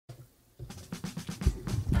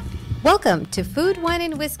Welcome to Food, Wine,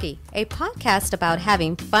 and Whiskey, a podcast about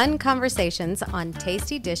having fun conversations on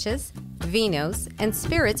tasty dishes, vinos, and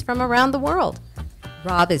spirits from around the world.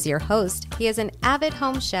 Rob is your host. He is an avid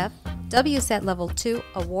home chef, WSET Level 2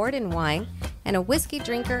 award in wine, and a whiskey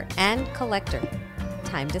drinker and collector.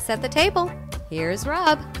 Time to set the table. Here's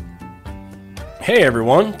Rob. Hey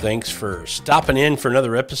everyone, thanks for stopping in for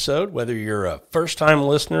another episode. Whether you're a first-time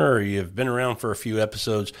listener or you've been around for a few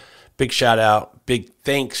episodes, big shout out, big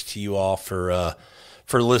thanks to you all for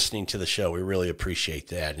listening to the show. We really appreciate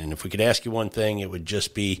that. And if we could ask you one thing, it would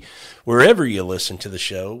just be wherever you listen to the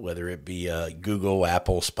show, whether it be Google,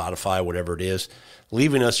 Apple, Spotify, whatever it is,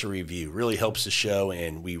 leaving us a review really helps the show,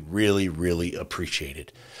 and we really, really appreciate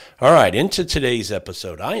it. All right, into today's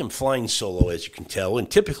episode. I am flying solo, as you can tell, and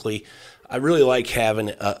typically I really like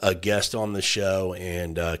having a guest on the show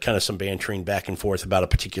and kind of some bantering back and forth about a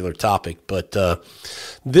particular topic. But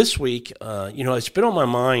this week, it's been on my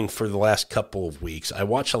mind for the last couple of weeks. I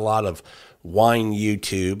watch a lot of wine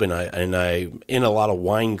YouTube, and I'm in a lot of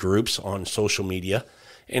wine groups on social media,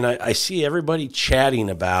 and I see everybody chatting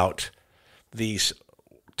about these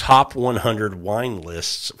top 100 wine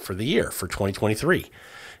lists for the year for 2023.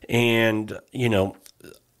 And,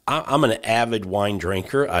 I'm an avid wine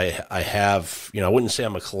drinker. I have, I wouldn't say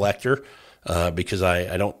I'm a collector because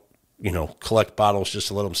I don't, collect bottles just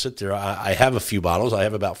to let them sit there. I have a few bottles. I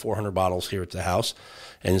have about 400 bottles here at the house.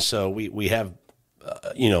 And so we have,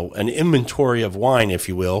 an inventory of wine, if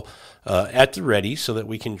you will, at the ready so that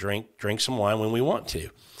we can drink some wine when we want to.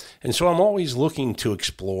 And so I'm always looking to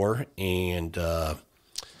explore and,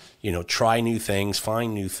 try new things,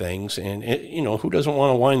 find new things, and, who doesn't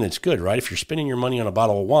want a wine that's good, right? If you're spending your money on a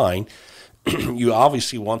bottle of wine, you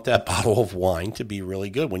obviously want that bottle of wine to be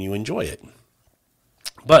really good when you enjoy it.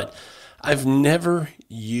 But I've never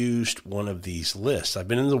used one of these lists. I've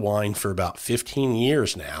been in the wine for about 15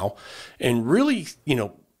 years now, and really,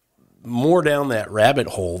 more down that rabbit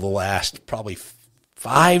hole the last probably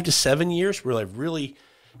 5 to 7 years, where I've really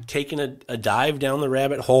taken a dive down the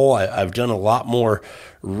rabbit hole. I've done a lot more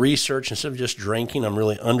research instead of just drinking. I'm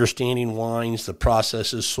really understanding wines, the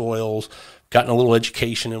processes, soils, gotten a little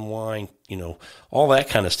education in wine, all that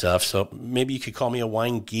kind of stuff. So maybe you could call me a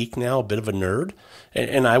wine geek now, a bit of a nerd,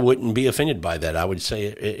 and I wouldn't be offended by that. I would say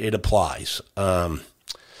it applies. But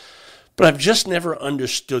I've just never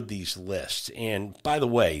understood these lists. And by the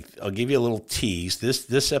way, I'll give you a little tease.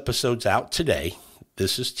 This episode's out today.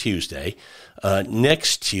 This is Tuesday.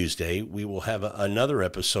 Next Tuesday, we will have another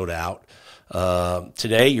episode out.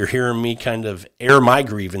 Today, you're hearing me kind of air my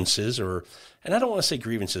grievances, and I don't want to say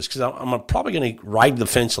grievances because I'm probably going to ride the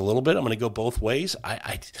fence a little bit. I'm going to go both ways.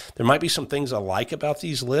 There might be some things I like about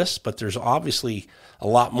these lists, but there's obviously a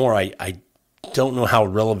lot more I don't know how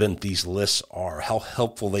relevant these lists are, how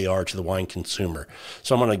helpful they are to the wine consumer.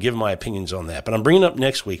 So I'm going to give my opinions on that. But I'm bringing it up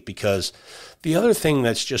next week because the other thing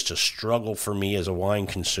that's just a struggle for me as a wine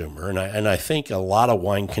consumer, and I think a lot of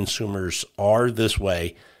wine consumers are this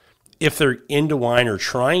way, if they're into wine or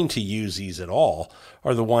trying to use these at all,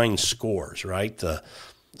 are the wine scores, right?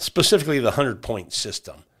 Specifically the 100-point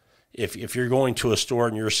system. If you're going to a store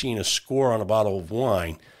and you're seeing a score on a bottle of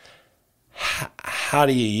wine, how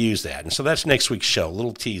do you use that? And so that's next week's show, a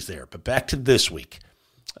little tease there. But back to this week.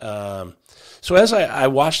 So as I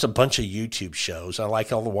watched a bunch of YouTube shows, I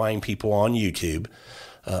like all the wine people on YouTube.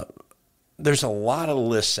 There's a lot of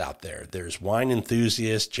lists out there. There's Wine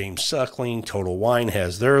Enthusiast, James Suckling, Total Wine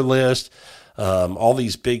has their list. All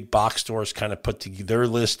these big box stores kind of put their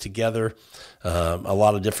list together. A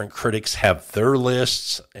lot of different critics have their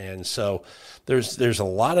lists. And so there's a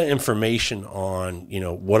lot of information on,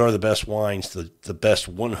 what are the best wines, the best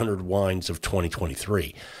 100 wines of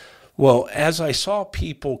 2023. Well, as I saw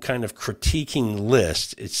people kind of critiquing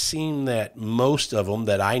lists, it seemed that most of them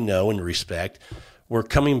that I know and respect were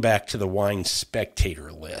coming back to the Wine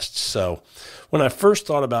Spectator list. So when I first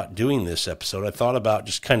thought about doing this episode, I thought about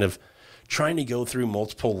just kind of trying to go through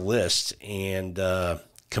multiple lists and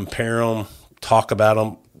compare them, talk about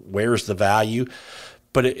them, where's the value.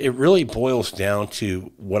 But it really boils down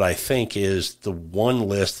to what I think is the one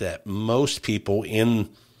list that most people in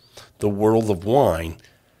the world of wine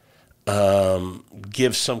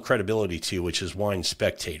give some credibility to, which is Wine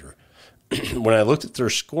Spectator. When I looked at their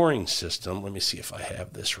scoring system, let me see if I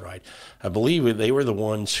have this right. I believe they were the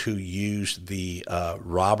ones who used the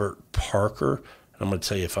Robert Parker. I'm going to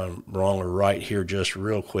tell you if I'm wrong or right here just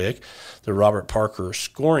real quick. The Robert Parker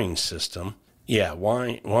scoring system. Yeah,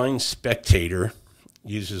 Wine Spectator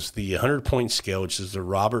uses the 100-point scale, which is the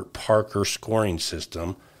Robert Parker scoring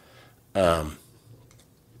system. And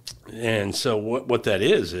so what that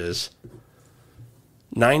is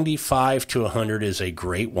 95 to 100 is a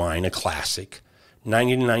great wine, a classic.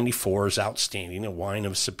 90 to 94 is outstanding, a wine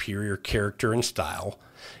of superior character and style.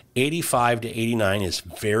 85 to 89 is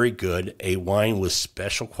very good, a wine with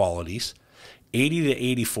special qualities. 80 to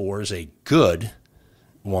 84 is a good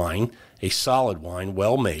wine, a solid wine,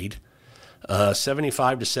 well made.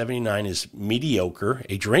 75 to 79 is mediocre,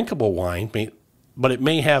 a drinkable wine, but it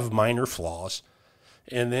may have minor flaws.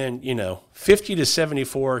 And then, 50 to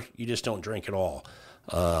 74, you just don't drink at all.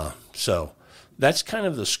 So that's kind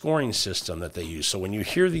of the scoring system that they use. So when you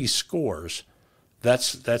hear these scores,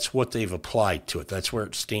 that's what they've applied to it. That's where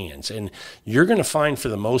it stands. And you're going to find, for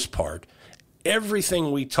the most part,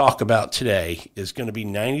 everything we talk about today is going to be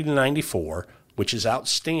 90 to 94, which is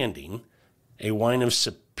outstanding, a wine of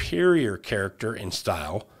superior character and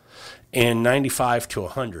style, and 95 to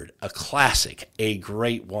 100, a classic, a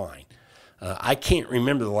great wine. I can't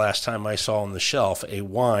remember the last time I saw on the shelf a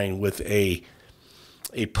wine with a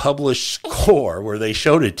published score where they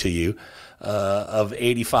showed it to you of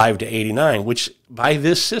 85 to 89, which by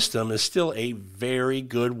this system is still a very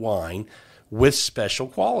good wine with special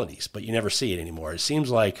qualities, but you never see it anymore. It seems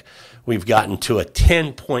like we've gotten to a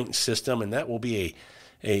 10-point system, and that will be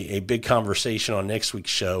a big conversation on next week's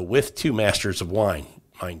show with two masters of wine,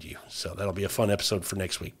 mind you. So that'll be a fun episode for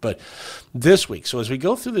next week. But this week, so as we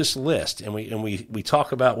go through this list and we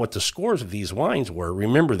talk about what the scores of these wines were,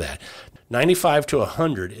 remember that 95 to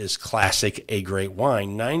 100 is classic, a great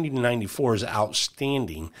wine. 90 to 94 is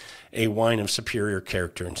outstanding, a wine of superior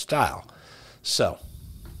character and style. So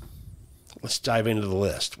let's dive into the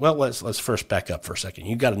list. Well, let's first back up for a second.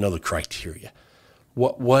 You got to know the criteria.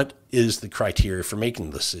 What is the criteria for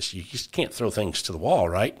making this list? You just can't throw things to the wall,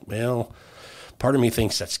 right? Well, part of me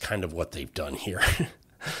thinks that's kind of what they've done here.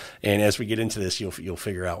 And as we get into this, you'll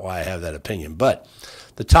figure out why I have that opinion. But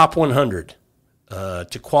the top 100,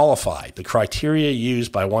 to qualify, the criteria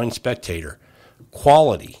used by Wine Spectator,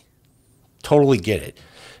 quality, totally get it.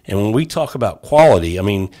 And when we talk about quality, I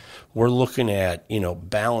mean, we're looking at,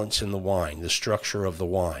 balance in the wine, the structure of the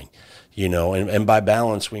wine, and by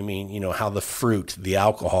balance, we mean, how the fruit, the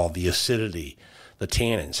alcohol, the acidity, the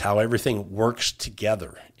tannins, how everything works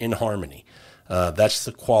together in harmony. That's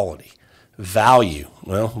the quality. Value,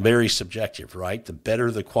 well, very subjective, right? The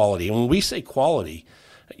better the quality. And when we say quality,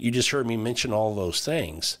 you just heard me mention all those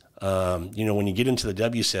things. When you get into the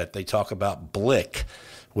W set, they talk about BLIC,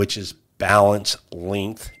 which is balance,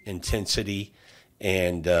 length, intensity,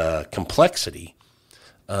 and complexity.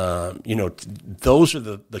 Those are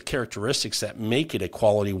the characteristics that make it a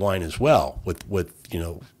quality wine as well.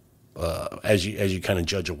 As you kind of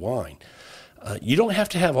judge a wine, you don't have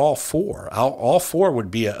to have all four. All four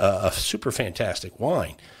would be a super fantastic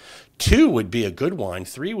wine. 2 would be a good wine.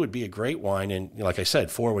 3 would be a great wine, and like I said,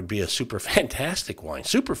 4 would be a super fantastic wine.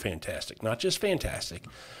 Super fantastic, not just fantastic.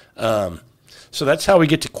 So that's how we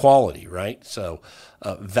get to quality, right? So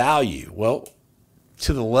value. Well,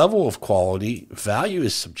 to the level of quality, value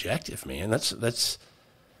is subjective, man. That's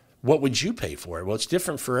what would you pay for it? Well, it's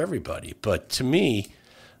different for everybody. But to me,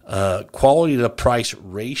 quality to price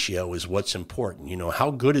ratio is what's important. How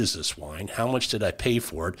good is this wine? How much did I pay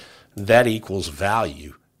for it? That equals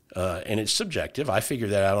value. And it's subjective. I figured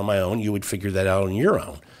that out on my own. You would figure that out on your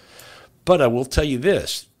own. But I will tell you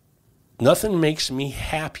this. Nothing makes me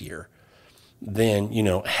happier than,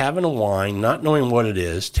 having a wine, not knowing what it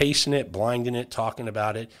is, tasting it, blinding it, talking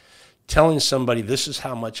about it, telling somebody this is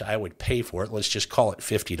how much I would pay for it. Let's just call it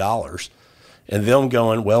 $50. And them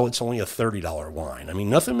going, well, it's only a $30 wine. I mean,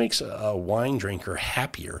 nothing makes a wine drinker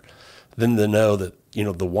happier than to know that,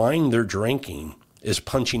 the wine they're drinking is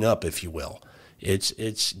punching up, if you will.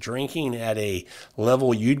 It's drinking at a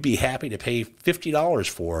level you'd be happy to pay $50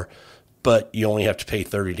 for, but you only have to pay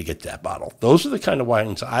 $30 to get that bottle. Those are the kind of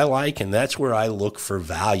wines I like, and that's where I look for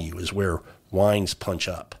value, is where wines punch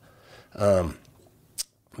up. The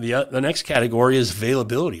next category is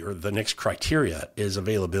availability, or the next criteria is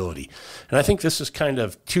availability. And I think this is kind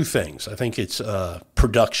of two things. I think it's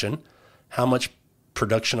production, how much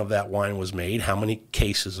production of that wine was made, how many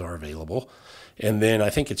cases are available. And then I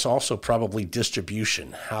think it's also probably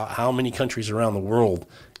distribution. How many countries around the world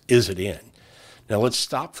is it in? Now let's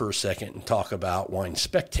stop for a second and talk about Wine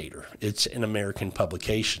Spectator. It's an American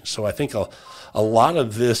publication. So I think a lot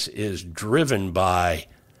of this is driven by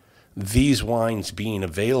these wines being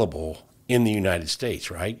available in the United States,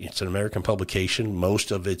 right? It's an American publication. Most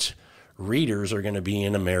of its readers are going to be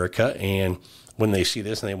in America, and when they see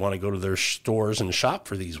this and they want to go to their stores and shop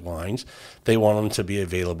for these wines, they want them to be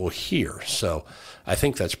available here. So I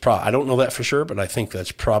think that's I don't know that for sure, but I think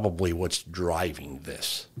that's probably what's driving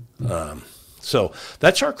this. So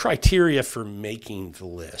that's our criteria for making the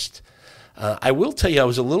list. I will tell you, I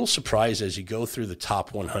was a little surprised as you go through the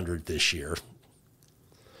top 100 this year.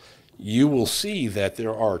 You will see that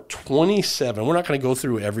there are 27. We're not going to go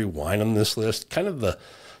through every wine on this list. Kind of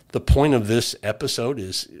the point of this episode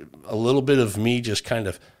is a little bit of me just kind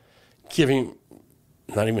of giving,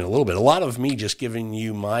 not even a little bit, a lot of me just giving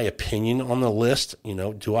you my opinion on the list. You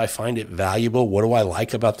know, do I find it valuable? What do I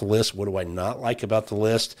like about the list? What do I not like about the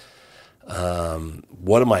list?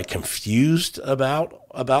 What am I confused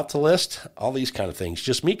about the list? All these kind of things.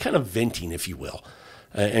 Just me kind of venting, if you will,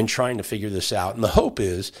 and trying to figure this out. And the hope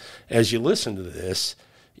is, as you listen to this,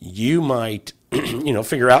 you might,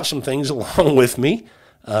 figure out some things along with me.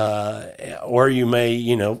 Or you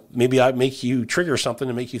may, maybe I make you trigger something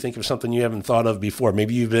to make you think of something you haven't thought of before.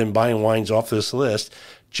 Maybe you've been buying wines off this list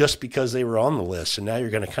just because they were on the list. And now you're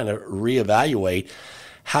going to kind of reevaluate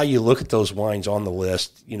how you look at those wines on the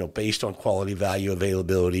list, based on quality, value,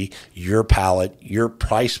 availability, your palate, your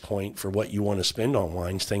price point for what you want to spend on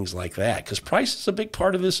wines, things like that. Because price is a big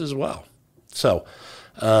part of this as well. So,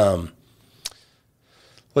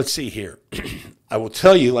 let's see here. I will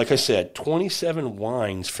tell you, like I said, 27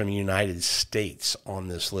 wines from the United States on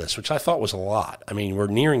this list, which I thought was a lot. I mean, we're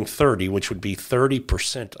nearing 30, which would be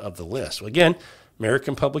 30% of the list. Well, again,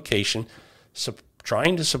 American publication,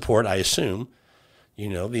 trying to support, I assume,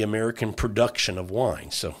 the American production of wine.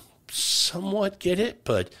 So somewhat get it,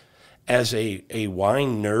 but as a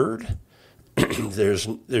wine nerd,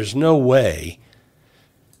 there's no way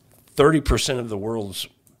 30% of the world's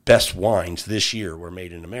best wines this year were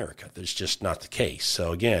made in America. That's just not the case.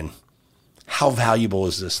 So again, how valuable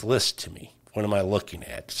is this list to me? What am I looking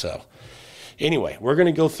at? So anyway, we're going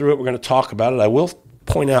to go through it. We're going to talk about it. I will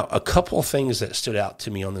point out a couple of things that stood out to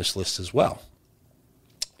me on this list as well.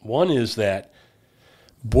 One is that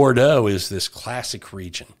Bordeaux is this classic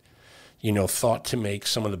region, thought to make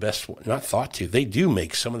some of the best, not thought to, they do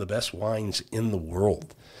make some of the best wines in the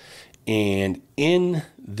world. And in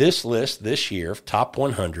this list this year, top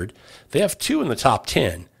 100, they have 2 in the top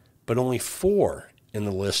 10, but only 4 in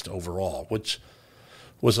the list overall, which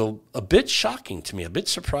was a bit shocking to me, a bit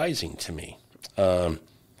surprising to me.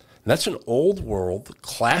 That's an old world,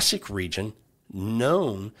 classic region,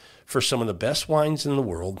 known for some of the best wines in the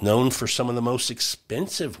world, known for some of the most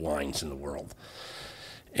expensive wines in the world.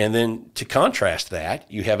 And then to contrast that,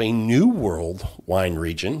 you have a new world wine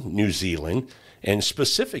region, New Zealand, and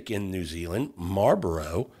specific in New Zealand,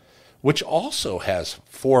 Marlborough, which also has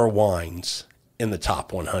 4 wines in the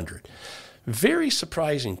top 100. Very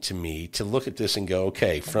surprising to me to look at this and go,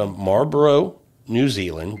 okay, from Marlborough, New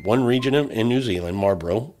Zealand, one region in New Zealand,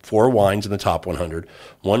 Marlborough, 4 wines in the top 100.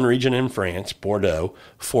 One region in France, Bordeaux,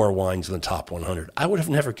 4 wines in the top 100. I would have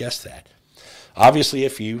never guessed that. Obviously,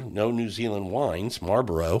 if you know New Zealand wines,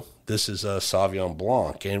 Marlborough, this is a Sauvignon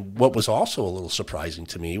Blanc. And what was also a little surprising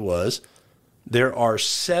to me was there are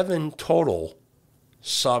 7 total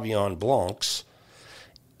Sauvignon Blancs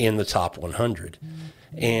in the top 100.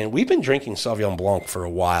 And we've been drinking Sauvignon Blanc for a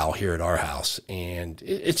while here at our house, and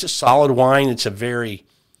it's a solid wine. It's a very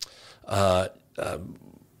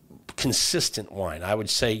consistent wine. I would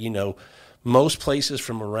say, most places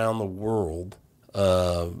from around the world,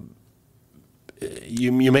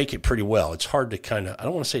 you make it pretty well. It's hard to I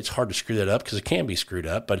don't want to say it's hard to screw that up because it can be screwed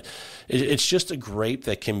up, but it's just a grape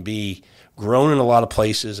that can be grown in a lot of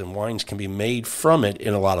places, and wines can be made from it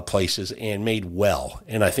in a lot of places and made well.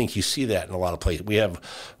 And I think you see that in a lot of places. We have,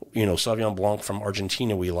 Sauvignon Blanc from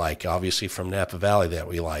Argentina we like, obviously from Napa Valley that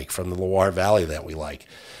we like, from the Loire Valley that we like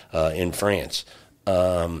in France,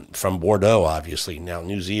 from Bordeaux, obviously, now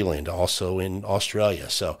New Zealand, also in Australia.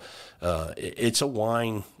 So it's a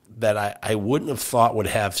wine that I wouldn't have thought would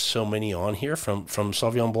have so many on here from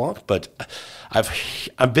Sauvignon Blanc, but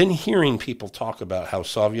I've been hearing people talk about how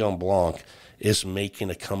Sauvignon Blanc is making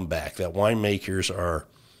a comeback, that winemakers are,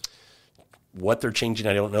 what they're changing,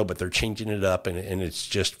 I don't know, but they're changing it up, and it's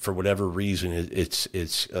just, for whatever reason, it's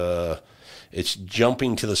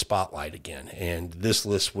jumping to the spotlight again, and this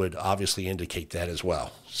list would obviously indicate that as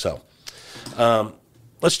well. So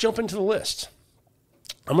let's jump into the list.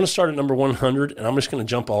 I'm going to start at number 100, and I'm just going to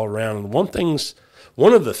jump all around. And one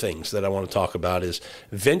of the things that I want to talk about is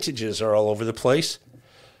vintages are all over the place.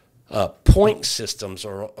 Point systems,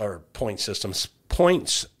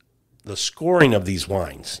 points, the scoring of these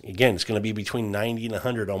wines. Again, it's going to be between 90 and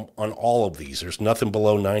 100 on all of these. There's nothing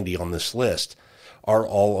below 90 on this list, are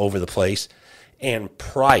all over the place. And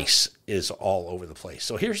price is all over the place.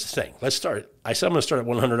 So here's the thing. Let's start. I said I'm going to start at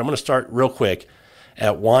 100. I'm going to start real quick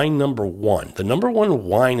at wine number 1, the number 1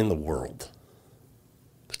 wine in the world.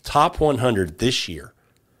 The top 100 this year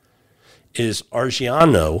is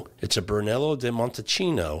Argiano. It's a Brunello di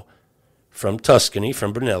Montalcino from Tuscany,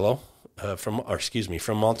 from Brunello, from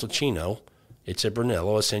Montalcino. It's a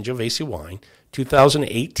Brunello, a Sangiovese wine,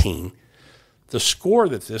 2018. The score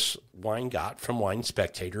that this wine got from Wine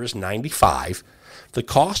Spectator is 95. The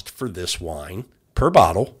cost for this wine per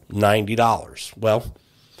bottle, $90. Well,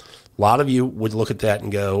 a lot of you would look at that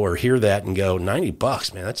and go, or hear that and go,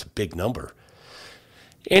 $90, man, that's a big number.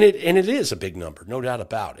 And it is a big number, no doubt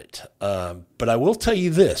about it. But I will tell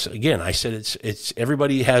you this again. I said it's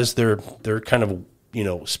everybody has their kind of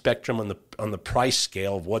spectrum on the price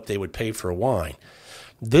scale of what they would pay for a wine.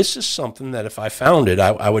 This is something that if I found it,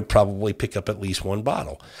 I would probably pick up at least one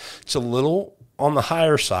bottle. It's a little on the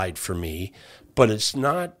higher side for me, but it's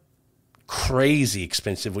not crazy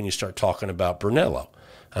expensive when you start talking about Brunello.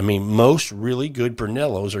 I mean, most really good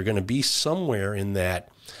Brunellos are going to be somewhere in that,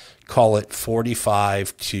 call it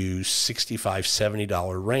 $45 to $65,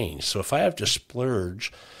 $70 range. So if I have to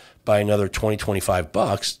splurge by another $20,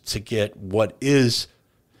 $25 to get what is,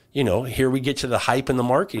 here we get to the hype and the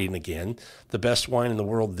marketing again, the best wine in the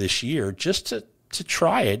world this year, just to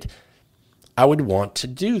try it, I would want to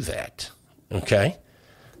do that. Okay.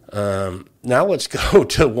 Now let's go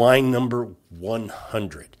to wine number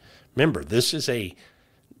 100. Remember, this is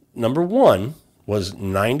number one was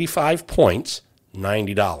 95 points,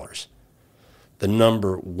 $90. The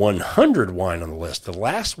number 100 wine on the list, the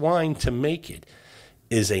last wine to make it,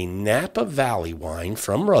 is a Napa Valley wine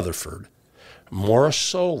from Rutherford,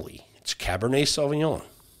 Morosoli. It's Cabernet Sauvignon.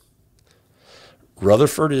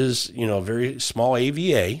 Rutherford is, a very small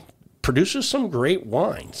AVA, produces some great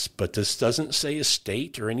wines, but this doesn't say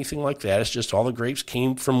estate or anything like that. It's just all the grapes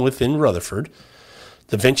came from within Rutherford.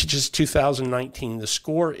 The vintage is 2019. The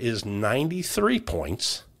score is 93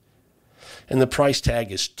 points, and the price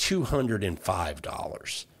tag is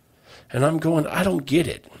 $205. And I'm going, I don't get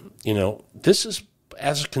it. This is,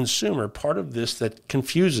 as a consumer, part of this that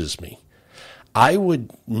confuses me. I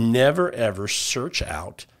would never, ever search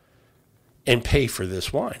out and pay for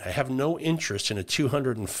this wine. I have no interest in a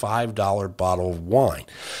 $205 bottle of wine.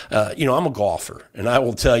 I'm a golfer, and I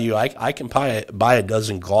will tell you, I can buy a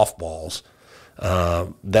dozen golf balls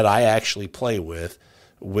that I actually play with,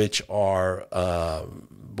 which are,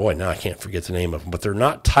 now I can't forget the name of them, but they're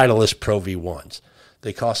not Titleist Pro V1s.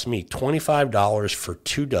 They cost me $25 for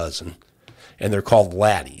 2 dozen, and they're called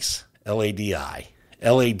Laddies, L-A-D-D-I-E,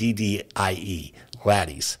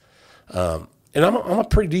 Laddies. And I'm a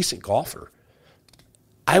pretty decent golfer.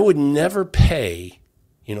 I would never pay,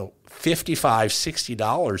 $55,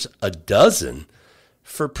 $60 a dozen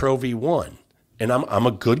for Pro V1. And I'm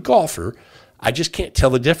a good golfer. I just can't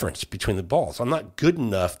tell the difference between the balls. I'm not good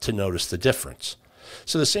enough to notice the difference.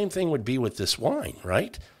 So the same thing would be with this wine,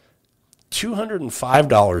 right?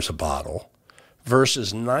 $205 a bottle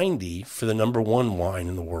versus $90 for the number one wine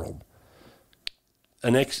in the world.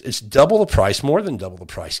 It's double the price, more than double the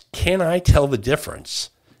price. Can I tell the difference?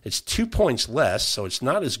 It's 2 points less, so it's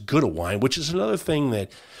not as good a wine, which is another thing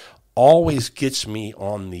that always gets me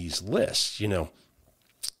on these lists.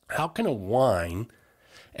 How can a wine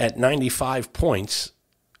at 95 points,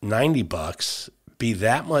 $90, be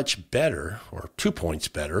that much better, or 2 points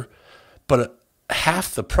better, but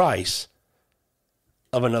half the price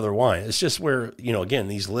of another wine? It's just where, again,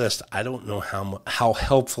 these lists, I don't know how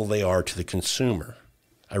helpful they are to the consumer.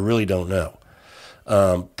 I really don't know.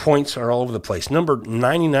 Points are all over the place. Number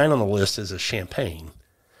 99 on the list is a Champagne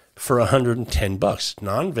for $110,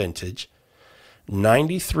 non-vintage,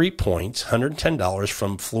 93 points, $110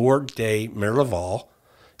 from Fleur de Merleval.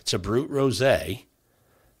 It's a Brut Rosé.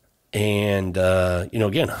 And,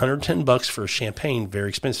 again, $110 for a Champagne, very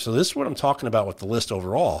expensive. So this is what I'm talking about with the list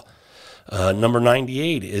overall. Number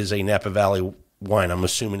 98 is a Napa Valley wine. I'm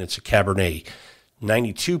assuming it's a Cabernet.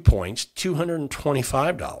 92 points,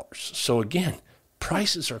 $225. So again,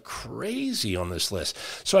 prices are crazy on this list.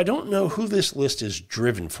 So I don't know who this list is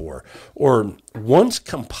driven for, or once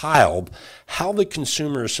compiled, how the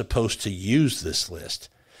consumer is supposed to use this list.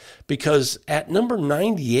 Because at number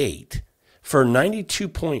 98, for a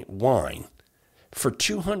 92-point wine, for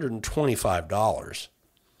 $225,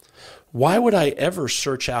 why would I ever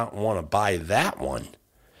search out and want to buy that one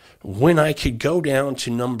when I could go down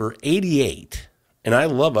to number 88? And I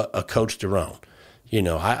love a Côte de Rhône.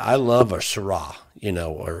 I love a Syrah,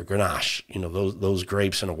 or Grenache, those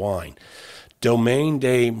grapes in a wine. Domaine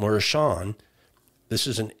de Marchand, this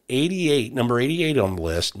is an 88, number 88 on the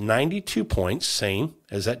list, 92 points, same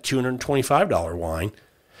as that $225 wine.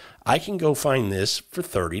 I can go find this for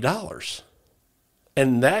 $30.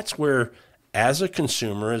 And that's where, as a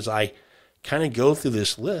consumer, as I kind of go through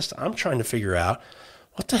this list, I'm trying to figure out,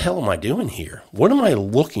 what the hell am I doing here? What am I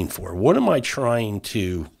looking for? What am I trying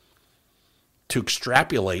to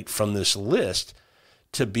extrapolate from this list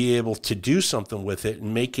to be able to do something with it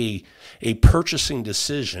and make a purchasing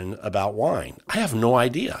decision about wine? I have no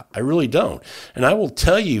idea. I really don't. And I will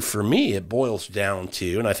tell you, for me, it boils down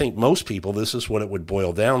to, and I think most people, this is what it would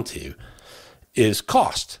boil down to, is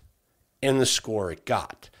cost and the score it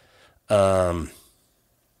got.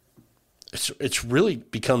 It's really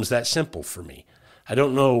becomes that simple for me. I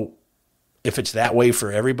don't know if it's that way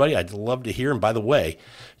for everybody. I'd love to hear. And by the way,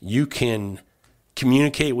 you can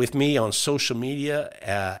communicate with me on social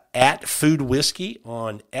media at Food Whiskey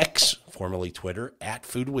on X, formerly Twitter, at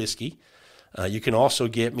Food Whiskey. You can also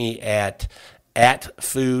get me at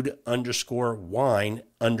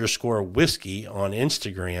food_wine_whiskey on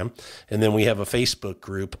Instagram. And then we have a Facebook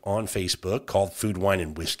group on Facebook called Food, Wine,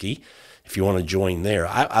 and Whiskey, if you want to join there.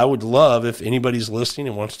 I would love if anybody's listening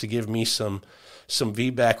and wants to give me some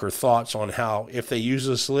feedback or thoughts on how, if they use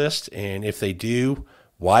this list, and if they do,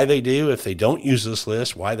 why they do. If they don't use this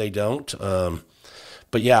list, why they don't.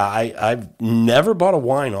 But yeah, I've never bought a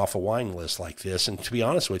wine off a wine list like this. And to be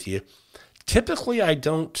honest with you, typically I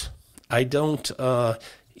don't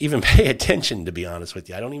even pay attention, to be honest with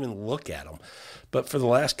you. I don't even look at them. But for the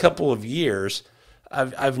last couple of years,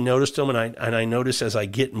 I've noticed them, and I notice as I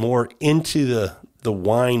get more into the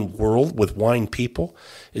wine world with wine people,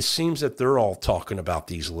 it seems that they're all talking about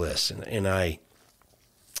these lists, and I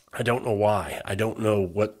don't know why. I don't know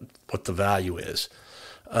what the value is.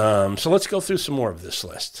 So let's go through some more of this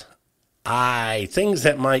list. Things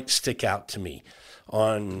that might stick out to me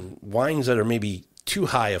on wines that are maybe too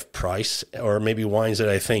high of price, or maybe wines that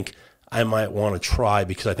I think I might want to try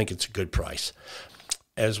because I think it's a good price.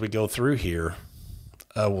 As we go through here,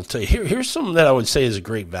 we'll tell you, here's some that I would say is a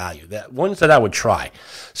great value, that ones that I would try.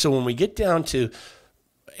 So when we get down to,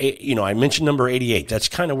 I mentioned number 88. That's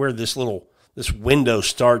kind of where this window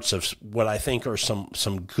starts of what I think are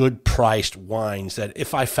some good priced wines that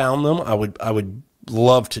if I found them, I would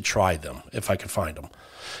love to try them if I could find them.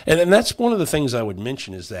 And that's one of the things I would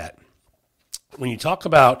mention, is that when you talk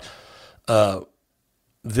about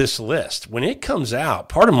this list, when it comes out,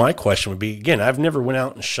 part of my question would be, again, I've never went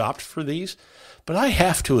out and shopped for these, but I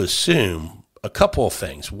have to assume a couple of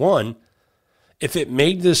things. One, if it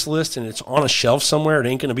made this list and it's on a shelf somewhere, it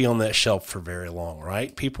ain't going to be on that shelf for very long,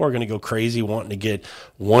 right? People are going to go crazy wanting to get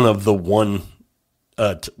one of the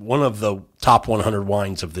top 100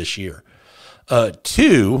 wines of this year.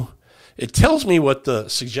 Two, it tells me what the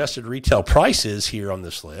suggested retail price is here on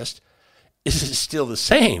this list. Is it still the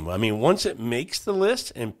same? I mean, once it makes the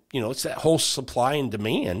list, and it's that whole supply and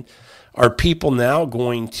demand, are people now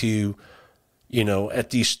going to, at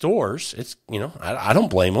these stores, it's, I don't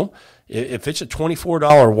blame them. If it's a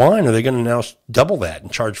 $24 wine, are they going to now double that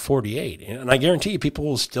and charge $48? And I guarantee you people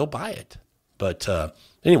will still buy it. But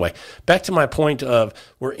anyway, back to my point of,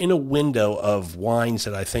 we're in a window of wines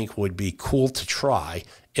that I think would be cool to try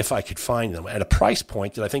if I could find them at a price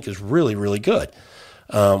point that I think is really, really good.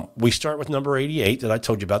 We start with number 88 that I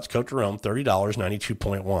told you about, the Côte de Rome, $30,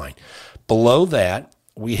 92-point wine. Below that,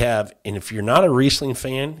 we have, and if you're not a Riesling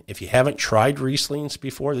fan, if you haven't tried Rieslings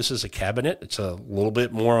before, this is a Cabernet. It's a little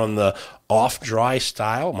bit more on the off-dry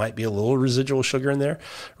style. Might be a little residual sugar in there.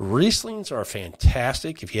 Rieslings are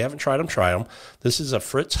fantastic. If you haven't tried them, try them. This is a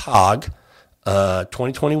Fritz Haag,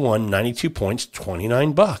 2021, 92 points,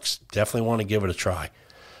 $29. Definitely want to give it a try.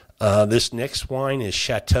 This next wine is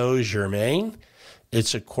Chateau Germain.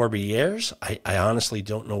 It's a Corbières. I honestly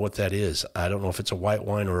don't know what that is. I don't know if it's a white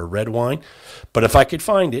wine or a red wine. But if I could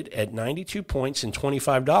find it at 92 points and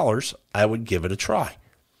 $25, I would give it a try.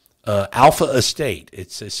 Alpha Estate.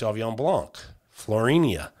 It's a Sauvignon Blanc.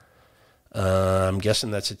 Florinia. I'm guessing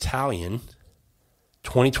that's Italian.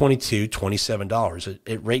 2022, $27.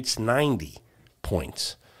 It rates 90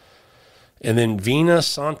 points. And then Vina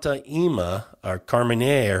Santa Ema, or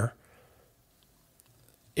Carmenere.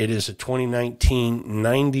 It is a 2019,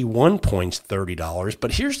 91 points, $30.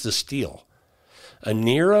 But here's the steal. A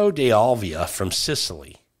Nero d'Alvia from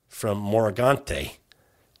Sicily, from Morgante,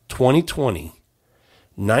 2020,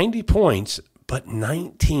 90 points, but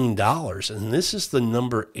 $19. And this is the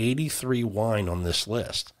number 83 wine on this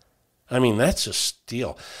list. I mean, that's a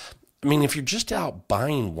steal. I mean, if you're just out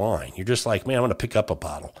buying wine, you're just like, man, I'm going to pick up a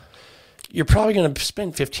bottle. You're probably going to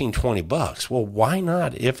spend $15, $20. Well, why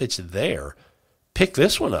not, if it's there, pick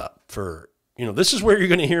this one up for, this is where you're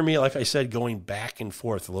going to hear me, like I said, going back and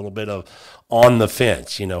forth, a little bit of on the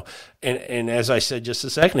fence, and as I said just a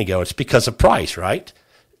second ago, it's because of price, right?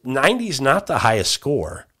 90 is not the highest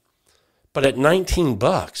score, but at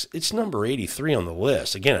 $19, it's number 83 on the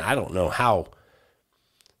list. Again, I don't know how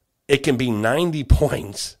it can be 90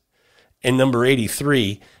 points and number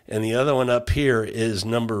 83, and the other one up here is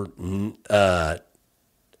number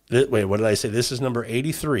Wait, what did I say? This is number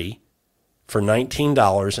 83 for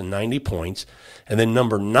 $19.90 points. And then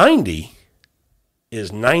number 90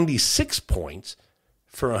 is 96 points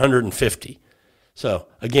for 150. So,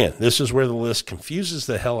 again, this is where the list confuses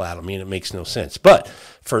the hell out of me and it makes no sense. But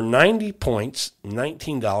for 90 points,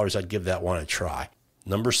 $19, I'd give that one a try.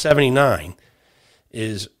 Number 79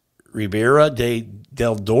 is Ribera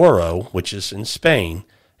del Douro, which is in Spain.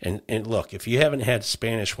 And look, if you haven't had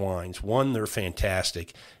Spanish wines, one, they're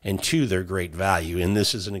fantastic, and two, they're great value. And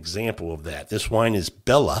this is an example of that. This wine is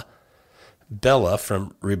Bella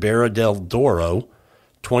from Ribera del Douro,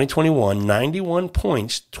 2021, 91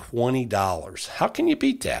 points, $20. How can you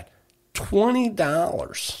beat that?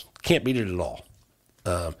 $20. Can't beat it at all.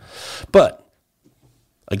 But,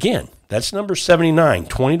 again, that's number 79,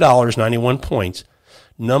 $20, 91 points.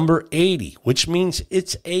 Number 80, which means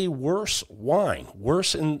it's a worse wine.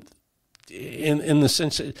 Worse in the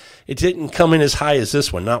sense it didn't come in as high as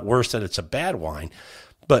this one. Not worse that it's a bad wine,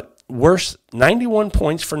 but worse, 91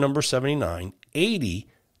 points for number 79. 80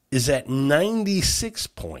 is at 96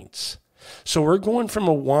 points. So we're going from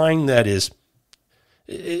a wine that it's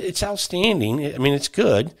outstanding. I mean, it's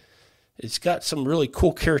good. It's got some really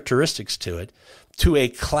cool characteristics to it, to a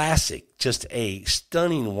classic, just a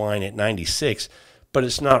stunning wine at 96. But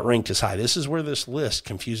it's not ranked as high. This is where this list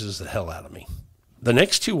confuses the hell out of me. The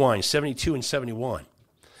next two wines, 72 and 71.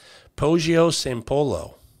 Poggio San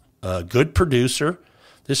Polo, a good producer.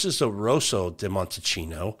 This is the Rosso di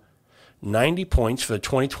Montalcino. 90 points for the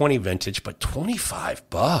 2020 vintage, but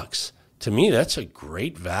 $25. To me, that's a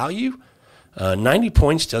great value. 90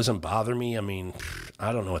 points doesn't bother me. I mean,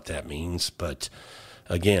 I don't know what that means, but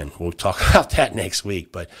again, we'll talk about that next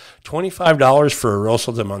week. But $25 for a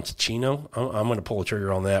Rosso di Montalcino, I'm going to pull the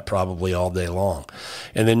trigger on that probably all day long.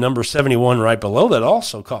 And then number 71 right below that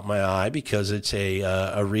also caught my eye because it's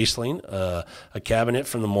a Riesling, a cabinet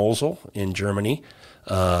from the Mosel in Germany.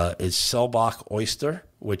 It's Selbach Oyster,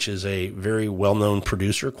 which is a very well-known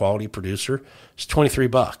producer, quality producer. It's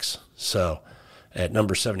 $23. So at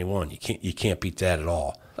number 71, you can't beat that at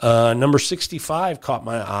all. Number 65 caught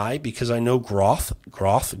my eye because I know Groth,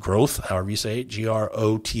 however you say it,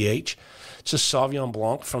 Groth. It's a Sauvignon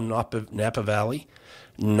Blanc from Napa Valley,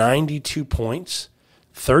 92 points.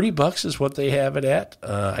 $30 is what they have it at.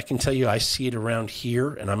 I can tell you I see it around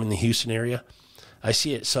here, and I'm in the Houston area. I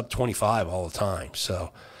see it sub 25 all the time.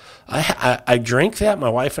 So I drank that, my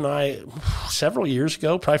wife and I, several years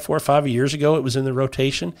ago, probably 4 or 5 years ago. It was in the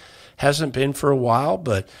rotation. Hasn't been for a while,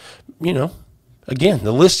 but, again,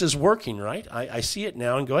 the list is working, right? I see it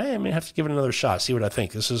now and go, hey, I may have to give it another shot, see what I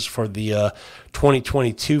think. This is for the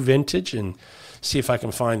 2022 vintage, and see if I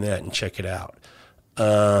can find that and check it out.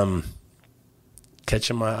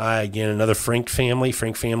 Catching my eye again, another Frank family.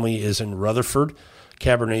 Frank family is in Rutherford,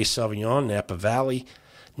 Cabernet Sauvignon, Napa Valley.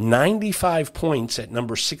 95 points at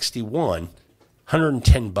number 61,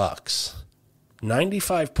 $110.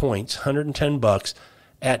 95 points, $110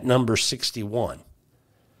 at number 61.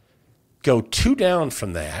 Go two down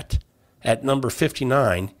from that at number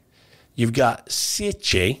 59. You've got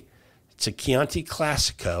Sicce. It's a Chianti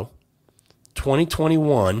Classico,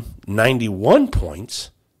 2021, 91 points,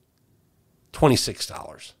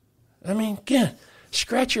 $26. I mean, again,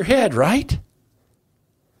 scratch your head, right?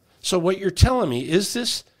 So what you're telling me is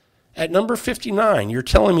this at number 59, you're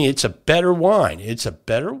telling me it's a better wine. It's a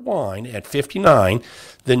better wine at 59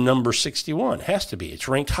 than number 61. It has to be. It's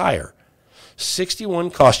ranked higher.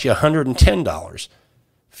 61 cost you $110.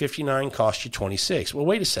 59 cost you $26. Well,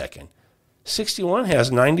 wait a second. 61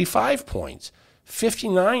 has 95 points.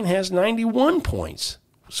 59 has 91 points.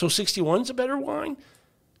 So 61's a better wine?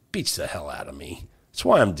 Beats the hell out of me. That's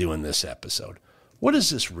why I'm doing this episode. What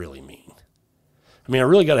does this really mean? I mean, I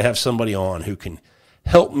really got to have somebody on who can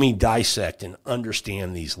help me dissect and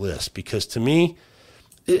understand these lists, because to me,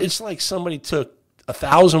 it's like somebody took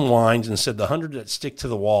 1,000 wines and said the 100 that stick to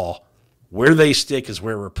the wall, where they stick is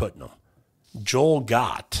where we're putting them. Joel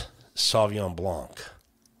Gott, Sauvignon Blanc.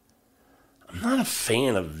 I'm not a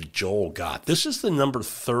fan of Joel Gott. This is the number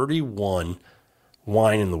 31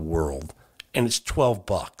 wine in the world, and it's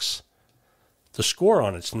 $12. The score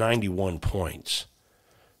on it's 91 points.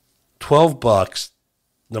 $12,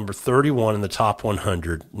 number 31 in the top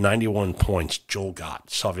 100, 91 points, Joel Gott,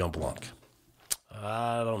 Sauvignon Blanc.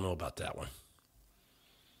 I don't know about that one.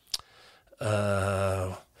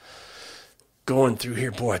 Going through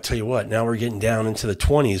here, boy, I tell you what, now we're getting down into the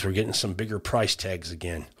 20s. We're getting some bigger price tags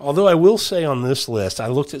again. Although I will say on this list, I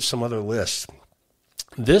looked at some other lists.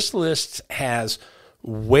 This list has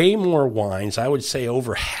way more wines. I would say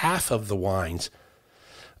over half of the wines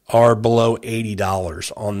are below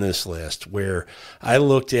 $80 on this list, where I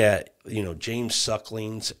looked at, James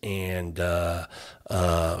Sucklings and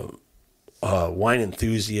Wine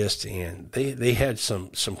Enthusiast, and they had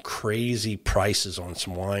some crazy prices on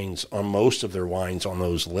some wines, on most of their wines on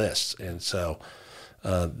those lists. And so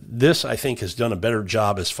this, I think, has done a better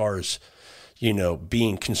job as far as,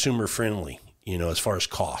 being consumer friendly, as far as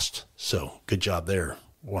cost. So good job there,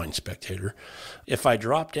 Wine Spectator. If I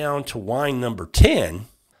drop down to wine number 10,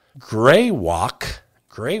 Grey Walk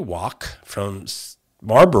from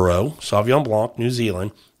Marlborough, Sauvignon Blanc, New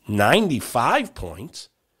Zealand, 95 points,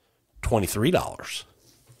 $23.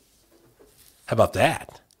 How about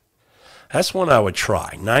that? That's one I would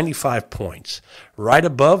try, 95 points. Right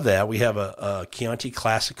above that, we have a Chianti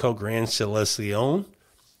Classico Gran Selezione.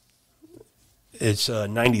 It's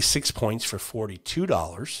 96 points for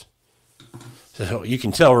 $42. So you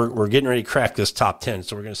can tell we're getting ready to crack this top 10,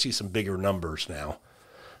 so we're going to see some bigger numbers now.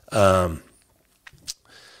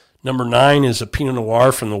 Number 9 is a Pinot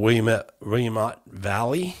Noir from the Willamette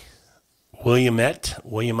Valley. Willamette,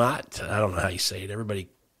 I don't know how you say it. Everybody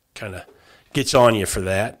kind of gets on you for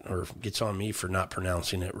that, or gets on me for not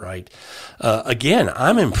pronouncing it right. Again,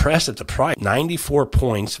 I'm impressed at the price. 94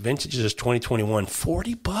 points, vintages 2021,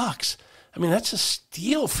 $40. I mean, that's a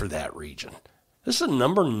steal for that region. This is a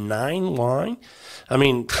number 9 wine. I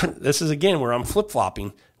mean, this is, again, where I'm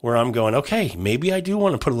flip-flopping, where I'm going, okay, maybe I do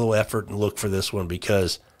want to put a little effort and look for this one,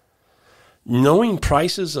 because knowing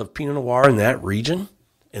prices of Pinot Noir in that region,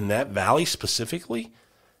 in that valley specifically,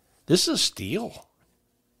 this is a steal.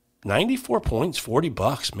 94 points,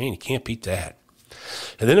 $40. Man, you can't beat that.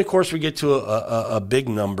 And then, of course, we get to a big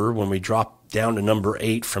number when we drop down to number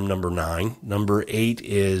 8 from number 9. Number 8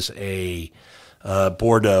 is a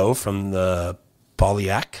Bordeaux from the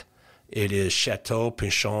Pauillac. It is Chateau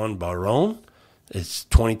Pichon Baron. It's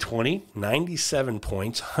 2020, 97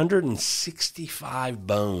 points, 165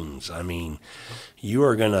 bones. I mean, you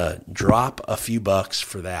are going to drop a few bucks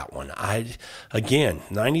for that one. Again,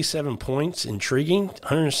 97 points, intriguing,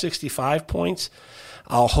 165 points.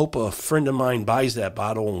 I'll hope a friend of mine buys that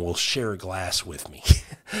bottle and will share a glass with me,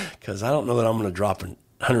 because I don't know that I'm going to drop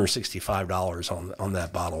 $165 on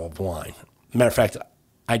that bottle of wine. Matter of fact,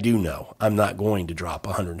 I do know I'm not going to drop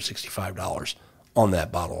 $165 on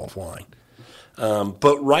that bottle of wine.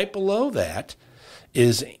 But right below that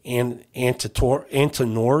is Antinori,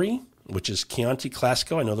 which is Chianti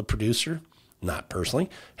Classico. I know the producer, not personally,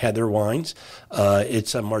 had their wines.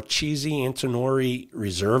 It's a Marchesi Antinori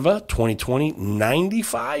Riserva 2020,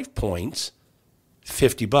 95 points,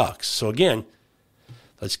 $50. So again,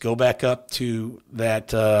 let's go back up to that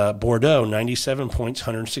Bordeaux, 97 points,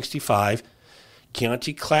 165.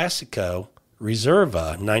 Chianti Classico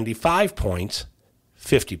Riserva, 95 points,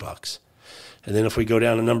 $50. And then if we go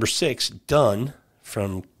down to number 6, Dunn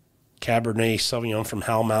from Cabernet Sauvignon from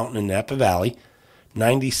Howell Mountain in Napa Valley,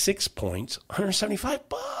 96 points,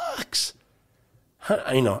 $175.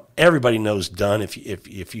 Everybody knows Dunn.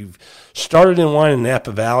 If you've started in wine in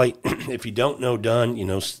Napa Valley, if you don't know Dunn,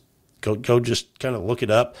 go just kind of look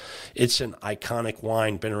it up. It's an iconic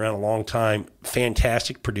wine, been around a long time,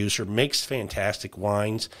 fantastic producer, makes fantastic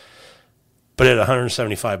wines. But at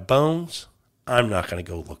 175 bones, I'm not going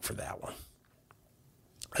to go look for that one.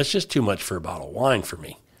 That's just too much for a bottle of wine for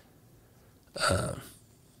me.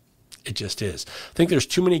 It just is. I think there's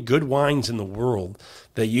too many good wines in the world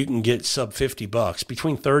that you can get sub $50,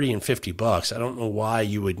 between 30 and $50. I don't know why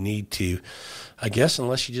you would need to. I guess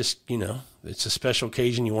unless you just, it's a special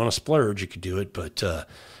occasion, you want to splurge, you could do it, but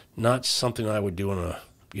not something I would do on a,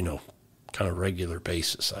 kind of regular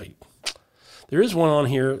basis. There is one on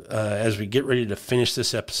here as we get ready to finish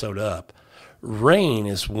this episode up. Rain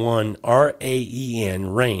is one,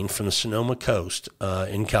 R-A-E-N, Rain, from the Sonoma Coast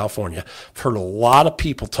in California. I've heard a lot of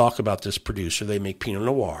people talk about this producer. They make Pinot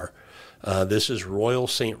Noir. This is Royal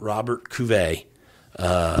St. Robert Cuvée.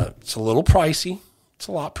 It's a little pricey. It's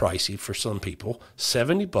a lot pricey for some people,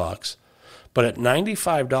 $70. But at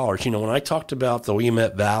 $95, when I talked about the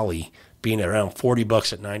Willamette Valley being around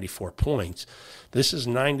 $40 at 94 points, this is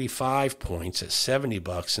 95 points at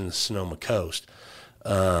 $70 in the Sonoma Coast.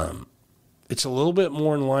 It's a little bit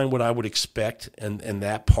more in line what I would expect in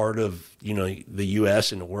that part of, the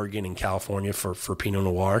U.S. and Oregon and California for Pinot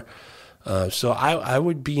Noir. So I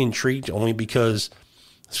would be intrigued only because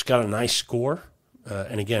it's got a nice score.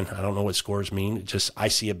 And again, I don't know what scores mean. It just, I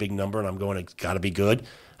see a big number and I'm going, it's got to be good.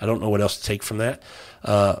 I don't know what else to take from that.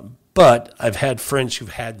 But I've had friends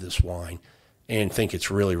who've had this wine and think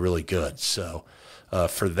it's really, really good. So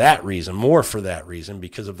for that reason,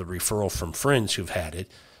 because of the referral from friends who've had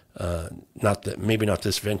it, maybe not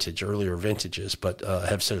this vintage, earlier vintages, but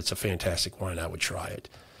have said it's a fantastic wine. I would try it.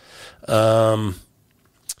 But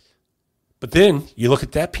then you look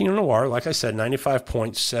at that Pinot Noir, like I said, 95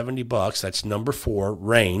 points, $70. That's number 4,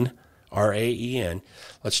 Rain, R-A-E-N.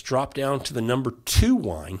 Let's drop down to the number 2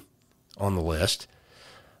 wine on the list,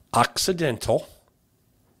 Occidental.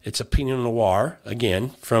 It's a Pinot Noir, again,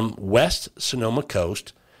 from West Sonoma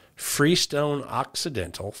Coast, Freestone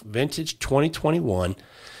Occidental, vintage 2021,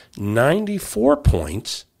 94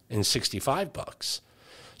 points and $65.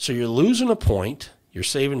 So you're losing a point. You're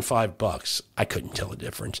saving $5. I couldn't tell the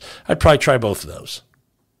difference. I'd probably try both of those.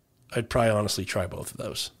 I'd probably honestly try both of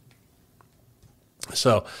those.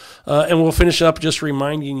 So, and we'll finish up just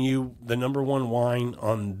reminding you the number 1 wine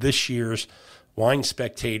on this year's Wine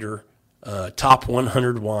Spectator top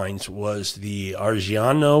 100 wines was the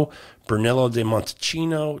Argiano Brunello di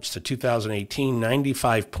Montalcino. It's the 2018,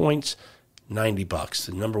 95 points. $90,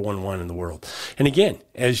 the number 1 wine in the world. And again,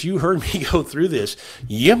 as you heard me go through this,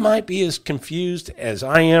 you might be as confused as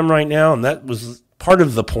I am right now, and that was part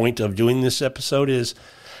of the point of doing this episode, is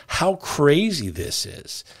how crazy this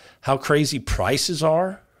is, how crazy prices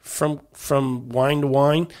are from wine to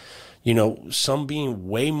wine. You know, some being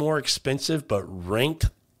way more expensive, but ranked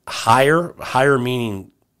higher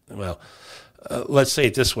meaning, well, let's say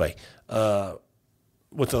it this way,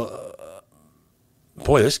 with a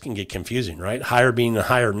boy, this can get confusing, right? Higher being a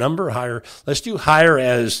higher number, higher. Let's do higher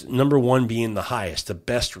as number 1 being the highest, the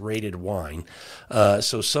best rated wine.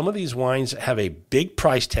 So some of these wines have a big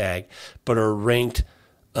price tag, but are ranked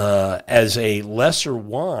as a lesser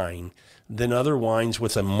wine than other wines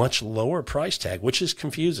with a much lower price tag, which is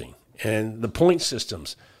confusing. And the point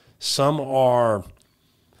systems, some are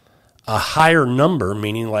a higher number,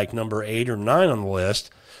 meaning like number 8 or 9 on the list,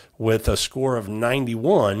 with a score of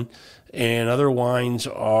 91, and other wines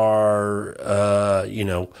are,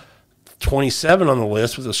 27 on the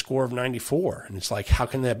list with a score of 94. And it's like, how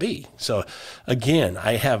can that be? So, again,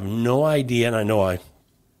 I have no idea, and I know I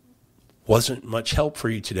wasn't much help for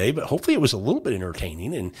you today, but hopefully it was a little bit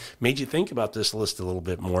entertaining and made you think about this list a little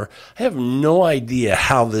bit more. I have no idea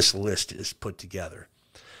how this list is put together.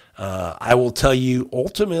 I will tell you,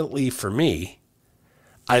 ultimately for me,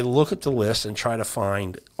 I look at the list and try to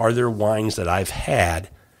find, are there wines that I've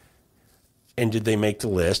had and did they make the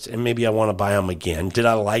list? And maybe I want to buy them again. Did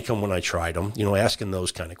I like them when I tried them? You know, asking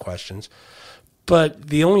those kind of questions. But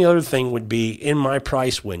the only other thing would be, in my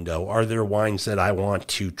price window, are there wines that I want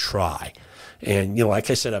to try? And, you know,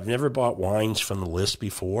 like I said, I've never bought wines from the list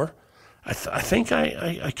before. I think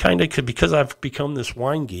I kind of could, because I've become this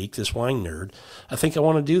wine geek, this wine nerd. I think I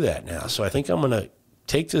want to do that now. So I think I'm going to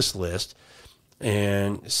take this list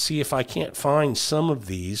and see if I can't find some of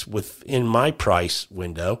these within my price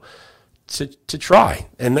window to try.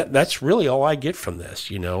 And that's really all I get from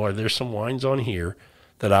this. You know, are there some wines on here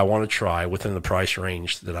that I want to try within the price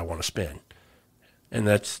range that I want to spend? And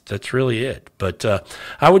that's really it. But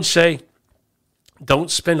I would say,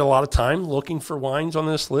 don't spend a lot of time looking for wines on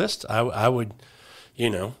this list. I would,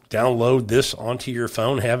 download this onto your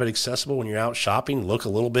phone, have it accessible when you're out shopping, look a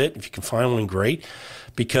little bit. If you can find one, great.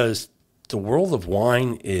 Because the world of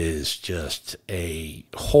wine is just a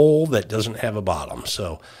hole that doesn't have a bottom.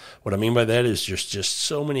 So what I mean by that is just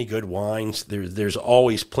so many good wines. There's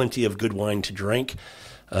always plenty of good wine to drink.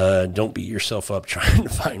 Don't beat yourself up trying to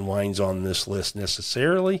find wines on this list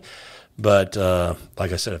necessarily. But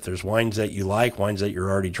like I said, if there's wines that you like, wines that you're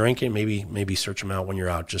already drinking, maybe search them out when you're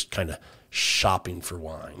out just kind of shopping for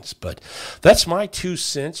wines. But that's my 2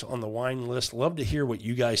 cents on the wine list. Love to hear what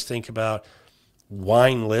you guys think about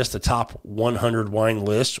wine list, the top 100 wine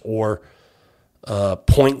lists, or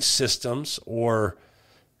point systems, or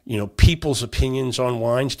people's opinions on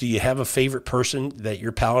wines. Do you have a favorite person that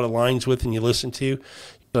your palate aligns with and you listen to?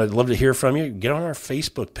 I'd love to hear from you. Get on our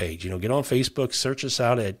Facebook page. Get on Facebook. Search us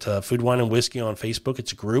out at Food, Wine, and Whiskey on Facebook.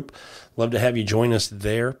 It's a group. Love to have you join us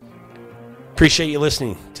there. Appreciate you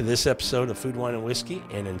listening to this episode of Food, Wine, and Whiskey.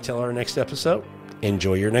 And until our next episode,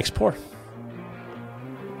 enjoy your next pour.